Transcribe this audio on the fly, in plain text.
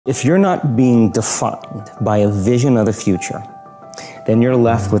If you're not being defined by a vision of the future, then you're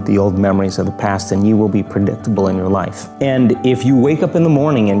left with the old memories of the past and you will be predictable in your life. And if you wake up in the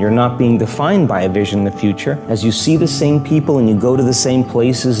morning and you're not being defined by a vision in the future, as you see the same people and you go to the same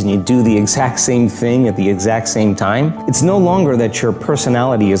places and you do the exact same thing at the exact same time, it's no longer that your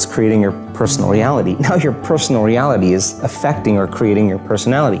personality is creating your personal reality. Now your personal reality is affecting or creating your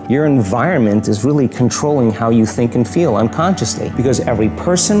personality. Your environment is really controlling how you think and feel unconsciously, because every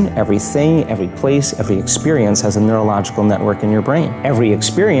person, everything, every place, every experience has a neurological network in your brain. Every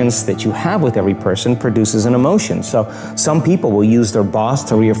experience that you have with every person produces an emotion. So some people will use their boss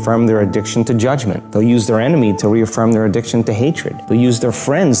to reaffirm their addiction to judgment. They'll use their enemy to reaffirm their addiction to hatred. They'll use their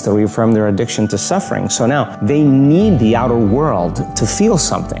friends to reaffirm their addiction to suffering. So now they need the outer world to feel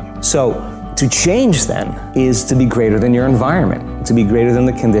something. So to change then is to be greater than your environment, to be greater than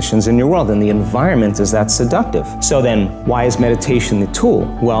the conditions in your world, and the environment is that seductive. So then why is meditation the tool?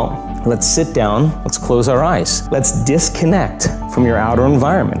 Well, let's sit down, let's close our eyes. Let's disconnect from your outer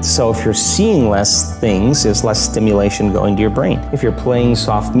environment. So if you're seeing less things, there's less stimulation going to your brain. If you're playing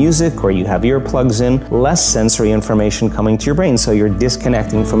soft music or you have earplugs in, less sensory information coming to your brain, so you're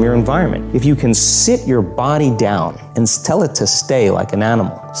disconnecting from your environment. If you can sit your body down and tell it to stay like an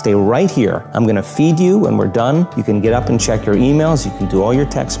animal, stay right here. I'm gonna feed you when we're done. You can get up and check your emails, you can do all your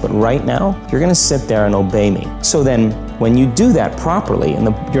texts, but right now, you're gonna sit there and obey me. So then, when you do that properly,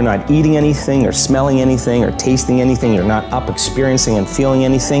 and you're not eating anything or smelling anything or tasting anything, you're not up experiencing and feeling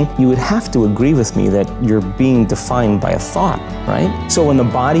anything, you would have to agree with me that you're being defined by a thought, right? So when the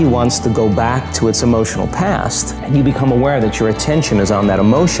body wants to go back to its emotional past, and you become aware that your attention is on that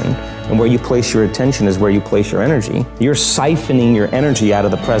emotion, and where you place your attention is where you place your energy, you're siphoning your energy out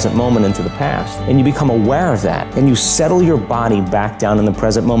of the present moment into the past, and you become aware of that, and you settle your body back down in the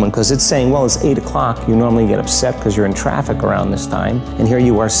present moment, because it's saying, well, it's 8 o'clock, you normally get upset because you're in traffic around this time, and here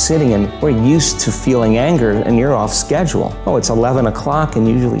you are sitting, and we're used to feeling anger, and you're off schedule. Oh, it's 11 o'clock, and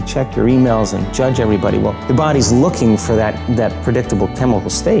you usually check your emails and judge everybody. Well, your body's looking for that predictable chemical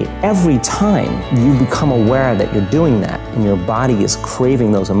state. Every time you become aware that you're doing that, and your body is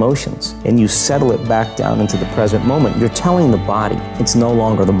craving those emotions, and you settle it back down into the present moment, you're telling the body it's no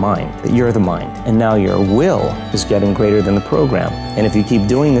longer the mind, that you're the mind. And now your will is getting greater than the program. And if you keep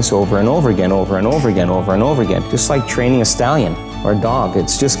doing this over and over again, over and over again, over and over again, just like training a stallion or a dog,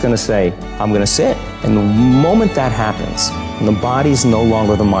 it's just gonna say, I'm gonna sit. And the moment that happens, and the body's no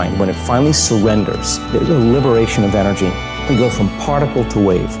longer the mind, when it finally surrenders, there's a liberation of energy. We go from particle to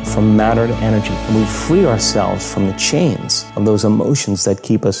wave, from matter to energy, and we free ourselves from the chains of those emotions that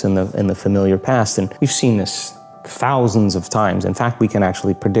keep us in the familiar past. And we've seen this thousands of times. In fact, we can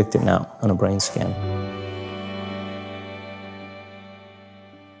actually predict it now on a brain scan.